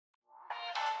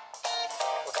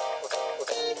Merry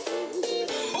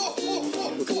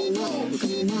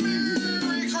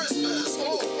Christmas!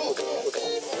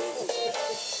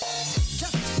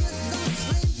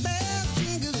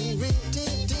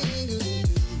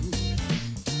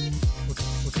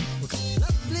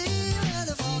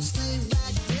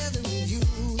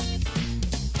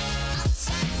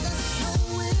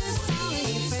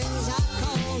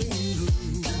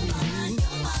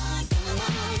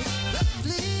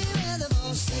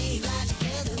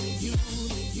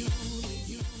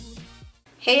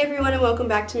 Hey everyone, and welcome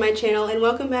back to my channel, and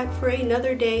welcome back for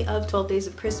another day of 12 Days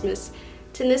of Christmas.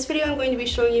 In this video I'm going to be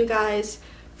showing you guys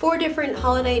 4 different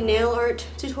holiday nail art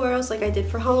tutorials like I did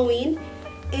for Halloween.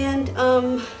 And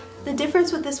the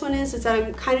difference with this one is that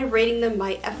I'm kind of rating them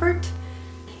by effort.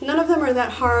 None of them are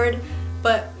that hard,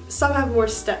 but some have more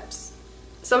steps.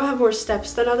 Some have more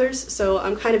steps than others, so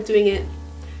I'm kind of doing it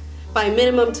by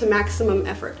minimum to maximum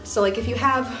effort. So like if you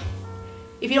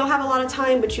don't have a lot of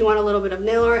time but you want a little bit of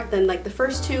nail art, then like the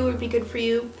first 2 would be good for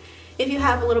you. If you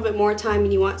have a little bit more time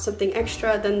and you want something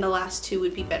extra, then the last 2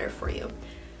 would be better for you.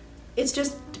 It's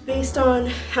just based on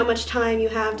how much time you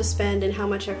have to spend and how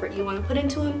much effort you want to put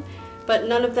into them, but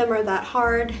none of them are that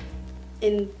hard,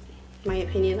 in my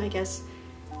opinion, I guess.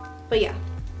 But yeah,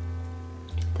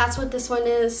 that's what this one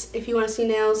is. If you want to see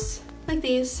nails like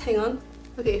these, hang on.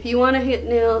 Okay, if you want to hit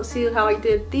nails, see how I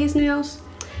did these nails,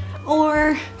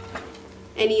 or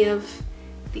any of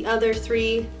the other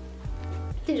 3,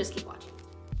 then just keep watching.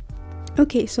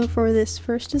 Okay, so for this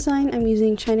first design, I'm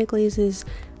using China Glaze's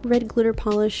red glitter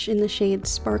polish in the shade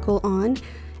Sparkle On,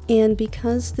 and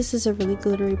because this is a really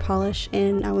glittery polish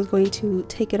and I was going to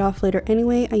take it off later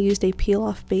anyway, I used a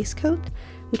peel-off base coat,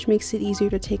 which makes it easier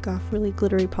to take off really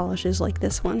glittery polishes like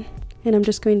this one. And I'm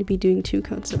just going to be doing 2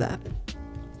 coats of that.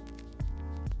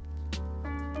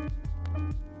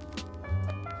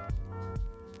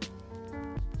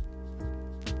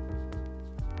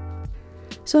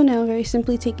 So now, very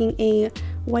simply, taking a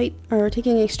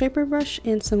striper brush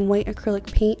and some white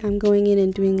acrylic paint, I'm going in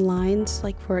and doing lines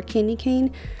like for a candy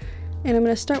cane. And I'm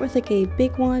going to start with like a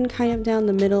big one kind of down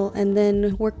the middle and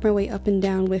then work my way up and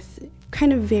down with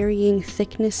kind of varying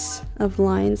thickness of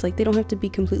lines. Like they don't have to be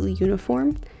completely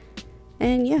uniform.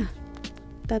 And yeah,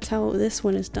 that's how this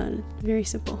one is done. Very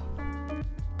simple.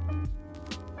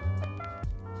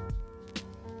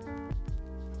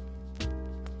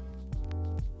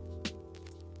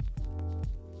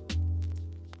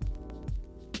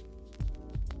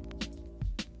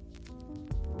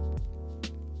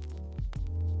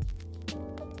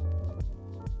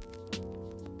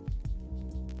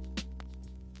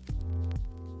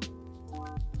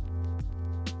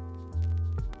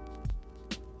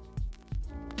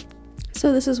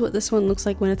 So this is what this one looks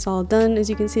like when it's all done. As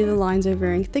you can see, the lines are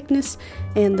varying thickness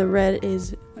and the red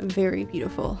is very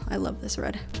beautiful. I love this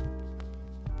red.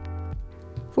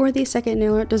 For the second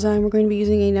nail art design, we're going to be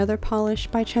using another polish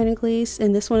by China Glaze,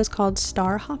 and this one is called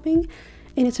Star Hopping,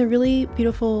 and it's a really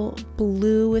beautiful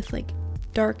blue with like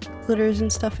dark glitters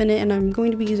and stuff in it, and I'm going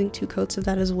to be using 2 coats of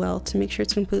that as well to make sure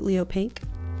it's completely opaque.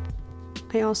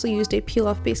 I also used a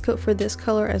peel-off base coat for this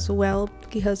color as well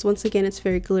because once again it's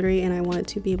very glittery and I wanted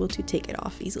to be able to take it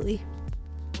off easily.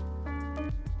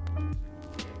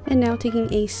 And now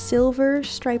taking a silver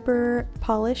striper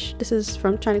polish, this is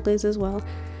from China Glaze as well,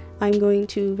 I'm going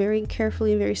to very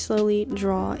carefully and very slowly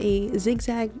draw a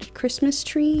zigzag Christmas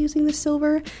tree using the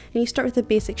silver. And you start with a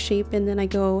basic shape and then I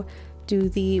go do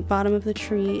the bottom of the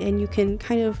tree, and you can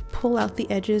kind of pull out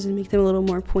the edges and make them a little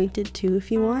more pointed too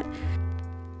if you want.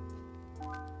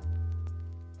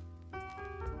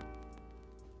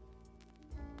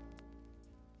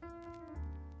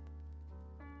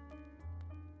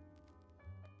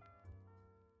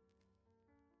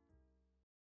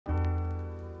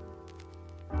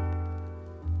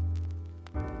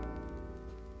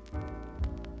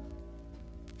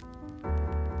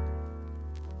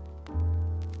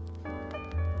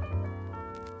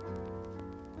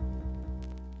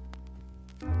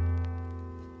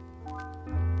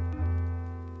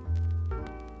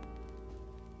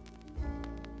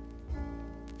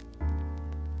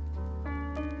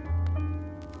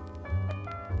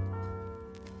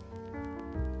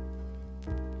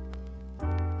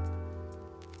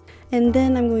 And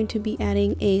then I'm going to be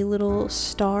adding a little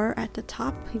star at the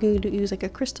top. I'm going to use like a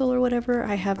crystal or whatever.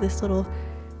 I have this little,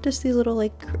 just these little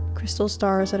like crystal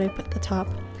stars that I put at the top.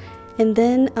 And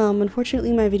then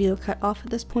unfortunately my video cut off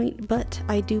at this point, but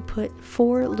I do put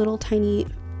 4 little tiny,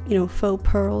 faux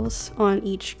pearls on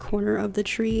each corner of the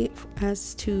tree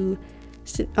as to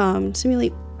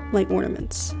simulate like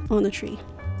ornaments on the tree.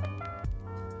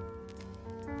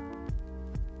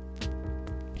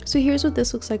 So here's what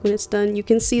this looks like when it's done. You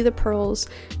can see the pearls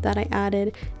that I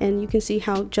added, and you can see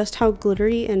just how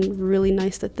glittery and really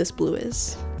nice that this blue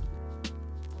is.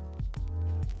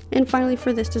 And finally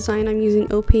for this design, I'm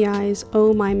using OPI's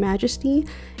Oh My Majesty.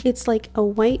 It's like a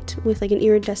white with like an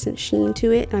iridescent sheen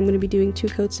to it. I'm going to be doing 2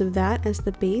 coats of that as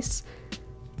the base.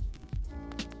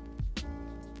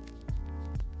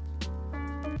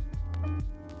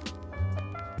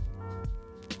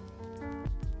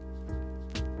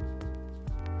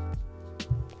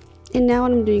 And now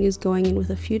what I'm doing is going in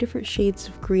with a few different shades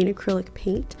of green acrylic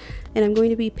paint, and I'm going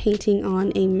to be painting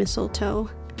on a mistletoe.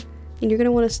 And you're going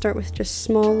to want to start with just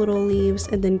small little leaves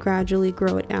and then gradually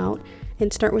grow it out,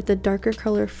 and start with the darker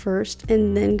color first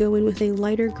and then go in with a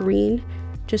lighter green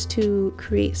just to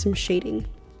create some shading.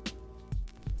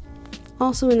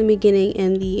 Also in the beginning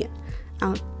and the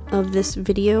out of this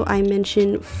video, I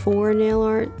mentioned 4 nail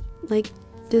art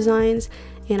designs,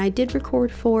 and I did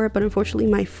record 4, but unfortunately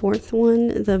my 4th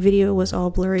one, the video was all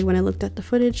blurry when I looked at the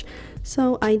footage,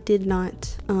 so I did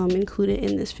not include it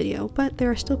in this video, but there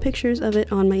are still pictures of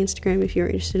it on my Instagram if you're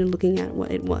interested in looking at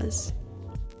what it was.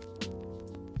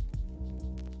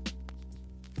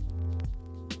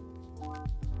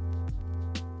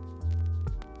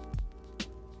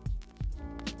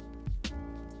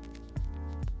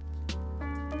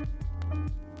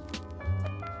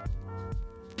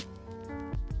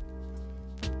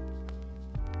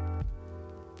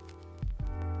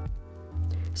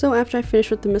 So after I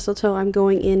finish with the mistletoe, I'm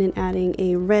going in and adding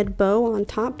a red bow on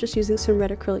top, just using some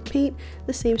red acrylic paint,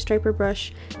 the same striper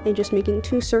brush, and just making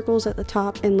 2 circles at the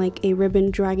top and like a ribbon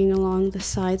dragging along the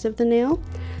sides of the nail.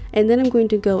 And then I'm going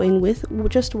to go in with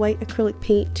just white acrylic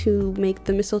paint to make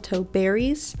the mistletoe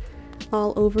berries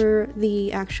all over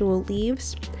the actual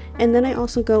leaves. And then I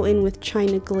also go in with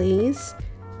China Glaze,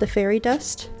 the fairy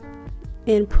dust,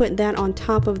 and put that on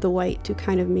top of the white to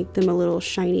kind of make them a little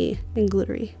shiny and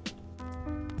glittery.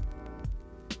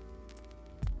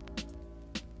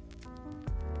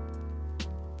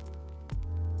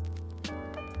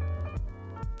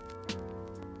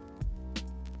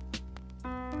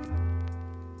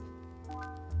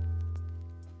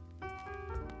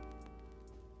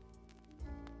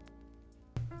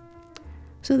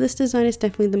 So this design is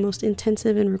definitely the most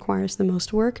intensive and requires the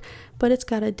most work, but it's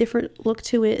got a different look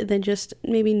to it than just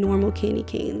maybe normal candy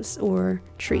canes or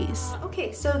trees.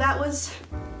 Okay, so that was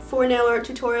 4 nail art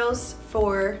tutorials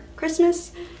for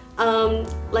Christmas.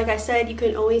 Like I said, you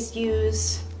can always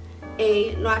use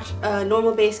a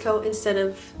normal base coat instead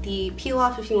of the peel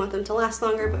off if you want them to last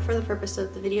longer, but for the purpose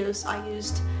of the videos I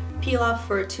used peel off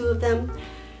for 2 of them.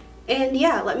 And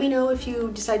yeah, let me know if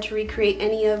you decide to recreate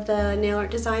any of the nail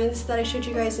art designs that I showed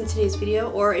you guys in today's video,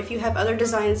 or if you have other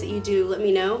designs that you do, let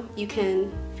me know. You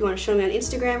can, if you want to show me on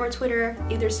Instagram or Twitter,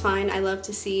 either's fine. I love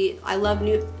seeing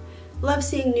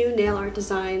new nail art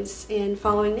designs and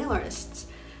following nail artists.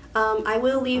 I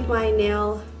will leave my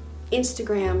nail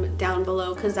Instagram down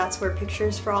below because that's where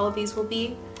pictures for all of these will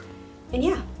be. And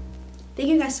yeah, thank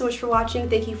you guys so much for watching.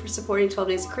 Thank you for supporting 12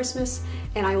 Days of Christmas,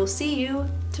 and I will see you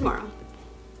tomorrow.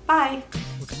 Bye!